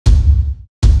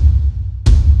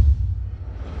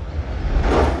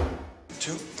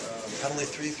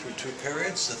penalty-free through 2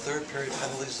 periods. The third period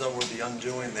penalties, though, were the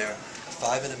undoing there. A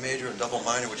 5-minute major, a double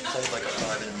minor, which played like a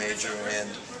 5-minute major,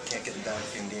 and can't get back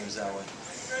in games that way.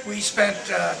 We spent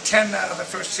 10 out of the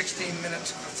first 16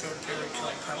 minutes of the third period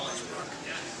doing penalties work.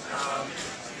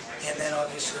 And then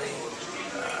obviously,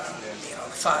 you know,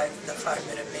 the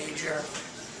 5-minute major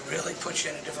really puts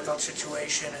you in a difficult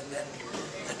situation, and then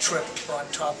the trip on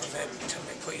top of it to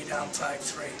put you down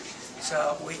 5-3.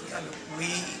 So we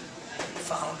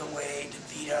found a way to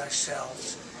beat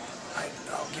ourselves.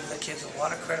 I'll give the kids a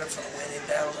lot of credit for the way they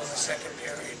battled in the second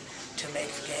period to make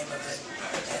a game of it,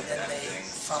 and then they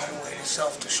found a way to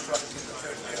self-destruct in the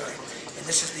third period. And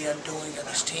this is the undoing of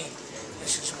this team.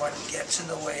 This is what gets in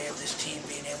the way of this team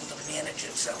being able to manage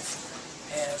itself.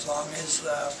 And as long as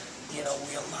you know,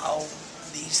 we allow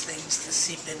these things to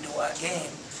seep into our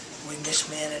game, we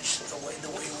mismanage the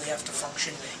way we have to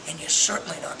function, and you're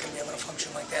certainly not going to be able to function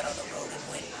like that on the road and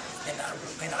win. And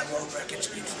our road record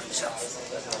speaks for itself.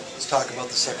 Let's talk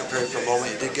about the second period for a moment.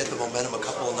 You did get the momentum, a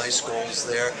couple of nice goals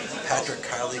there. Patrick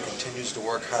Kiley continues to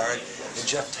work hard, and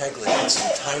Jeff Tegley had some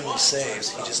timely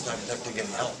saves. He just not never getting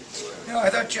help. You know,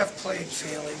 I thought Jeff played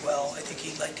fairly well. I think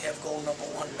he'd like to have goal number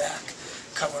 1 back,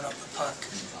 covering up the puck,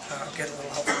 get a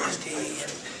little help from his D,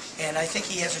 and I think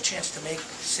he has a chance to make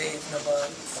save number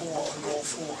 4, goal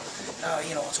 4.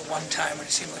 You know, it's a one-timer, it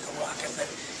seemed like a rocket, but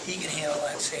he can handle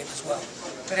that save as well.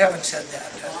 But having said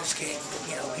that, this game,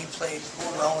 you know, he played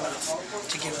well enough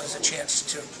to give us a chance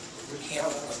to handle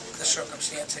the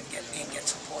circumstance and get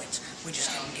some points. We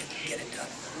just didn't get it done.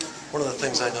 One of the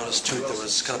things I noticed, too, that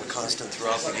was kind of a constant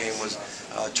throughout the game was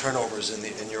turnovers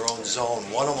in your own zone.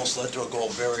 One almost led to a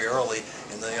goal very early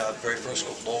in the very first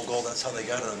low goal. That's how they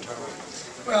got it on turnover.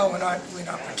 Well, we're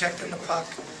not protecting the puck.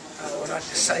 We're not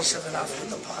decisive enough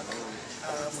with the puck.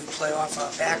 We play off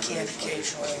our backhand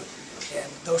occasionally, and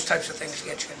those types of things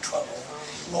get you in trouble.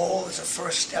 Lowell is a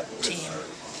first-step team.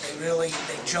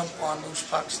 They jump on loose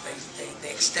pucks. They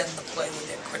extend the play with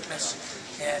their quickness.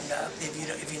 And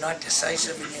if you're not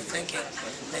decisive in your thinking,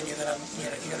 then you're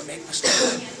gonna make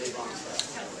mistakes.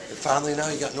 And finally, now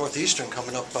you got Northeastern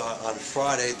coming up on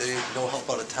Friday. They no help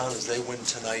out of town as they win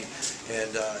tonight.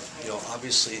 And you know,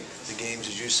 obviously the games,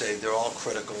 as you say, they're all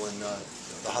critical, and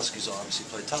the Huskies obviously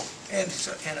play tough. And it's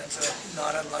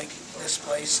not unlike this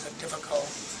place, a difficult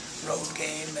road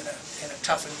game in a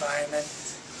tough environment.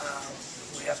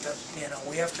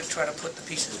 We have to try to put the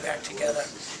pieces back together.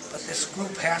 But this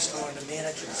group has to learn to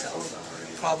manage itself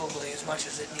probably as much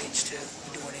as it needs to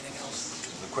do anything else.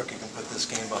 The quicker you can put this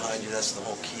game behind you, that's the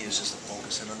whole key, is just to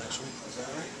focus in on next week.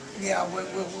 Yeah,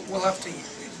 we'll have to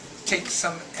take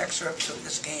some excerpts of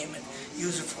this game and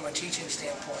use it from a teaching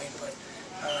standpoint, but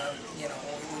you know,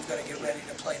 we've got to get ready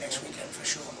to play next weekend for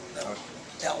sure.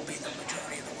 That will be the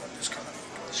majority of the work this coming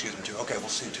week. Excuse me, Joe. Okay, we'll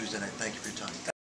see you Tuesday night. Thank you for your time.